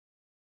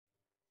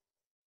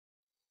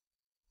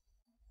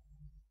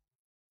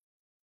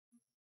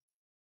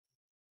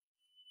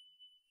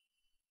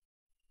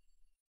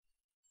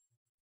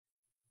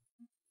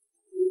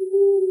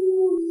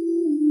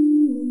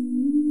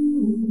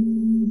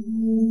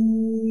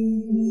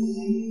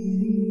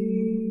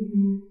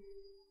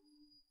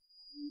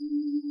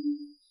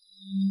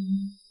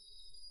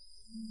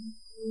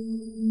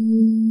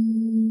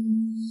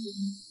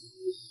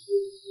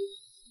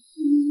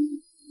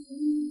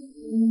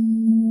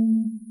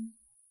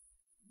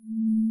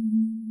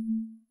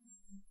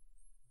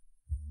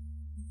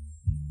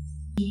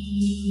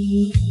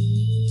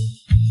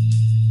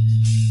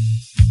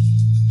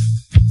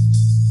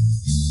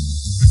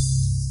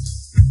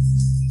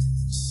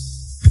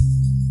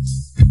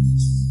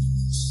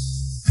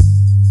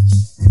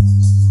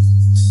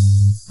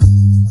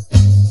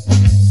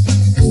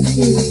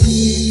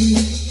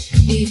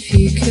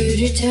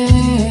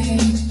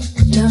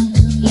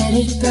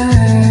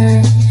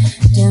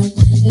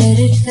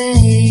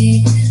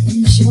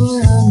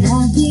sure I'm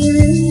not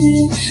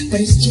you,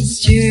 but it's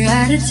just your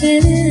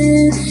attitude.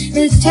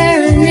 It's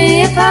tearing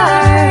me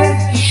apart,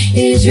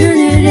 it's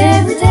ruining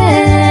everything.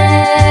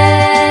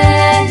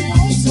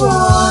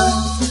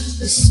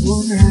 I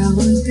swore I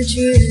would be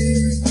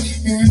true,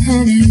 and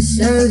honey,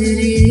 so did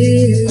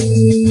you.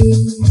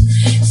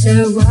 So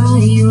why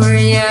were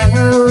you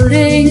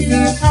holding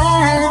her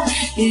hand?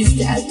 Is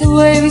that the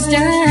way we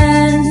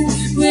stand?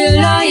 We're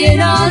lying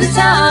all the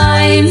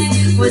time.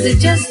 Was it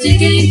just a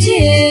game to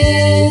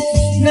you?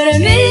 But I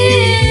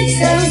mean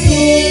so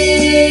deep.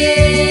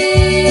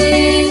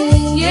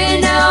 You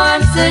know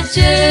I'm such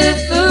a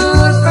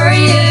fool for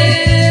you.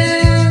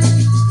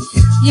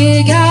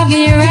 You got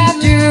me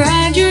wrapped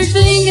around your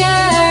finger.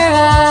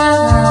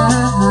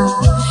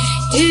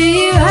 Do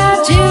you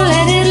have to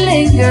let it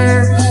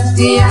linger?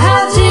 Do you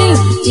have to?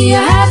 Do you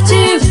have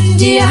to?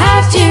 Do you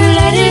have to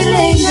let it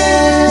linger?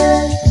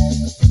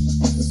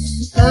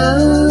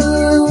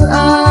 Oh,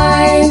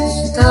 I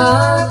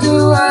thought the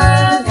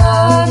world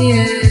of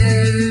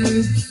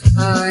you. I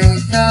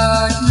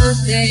thought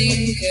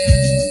nothing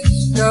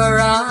could go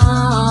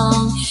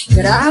wrong,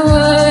 but I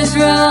was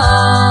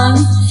wrong.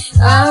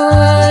 I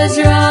was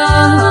wrong.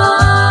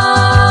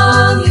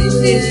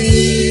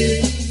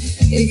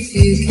 If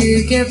you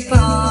could get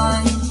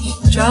by,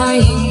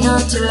 trying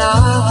not to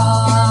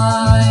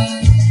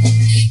lie,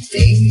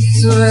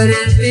 things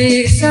wouldn't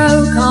be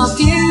so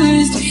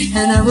confused,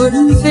 and I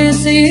wouldn't feel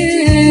so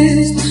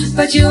used.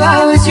 But you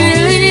always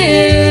really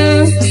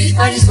knew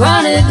I just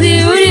wanna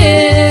be with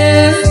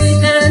you,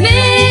 and I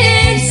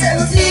mean so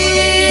deep.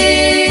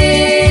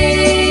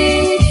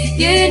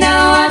 You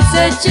know I'm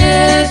such a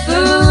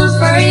fool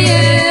for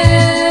you.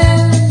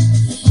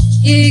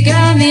 You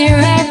got me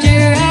wrapped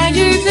around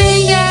your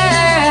finger.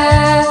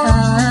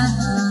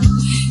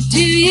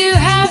 Do you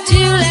have to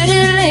let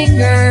it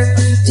linger?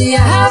 Do you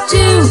have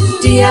to?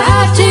 Do you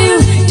have to?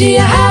 Do you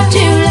have to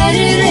let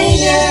it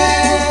linger?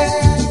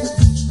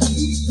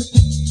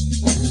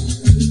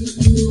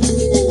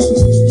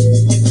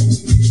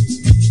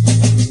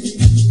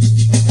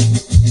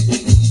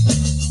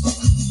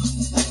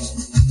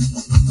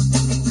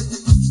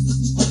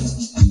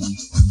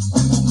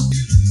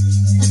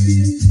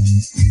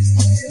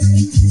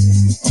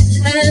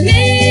 And I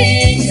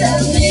mean so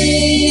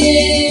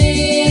deep.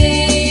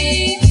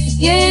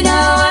 You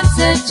know I'm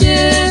such a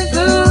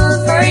fool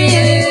for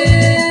you.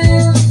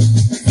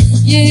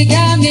 You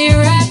got me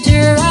wrapped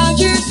around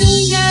your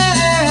finger.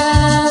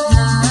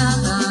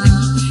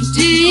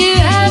 Do you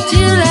have to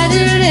let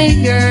it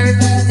linger?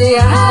 Do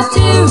you have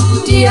to?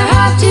 Do you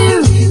have to?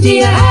 Do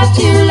you have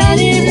to let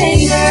it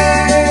linger?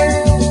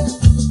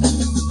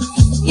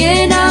 You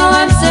know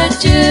I'm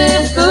such a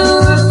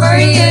fool for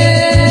you.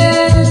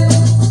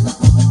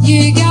 You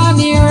got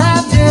me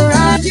wrapped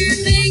around your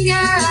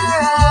finger.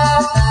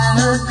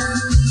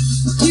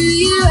 Do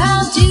you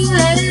have to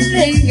let it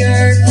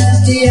linger?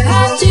 Do you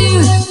have to?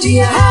 Do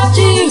you have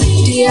to?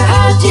 Do you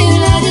have to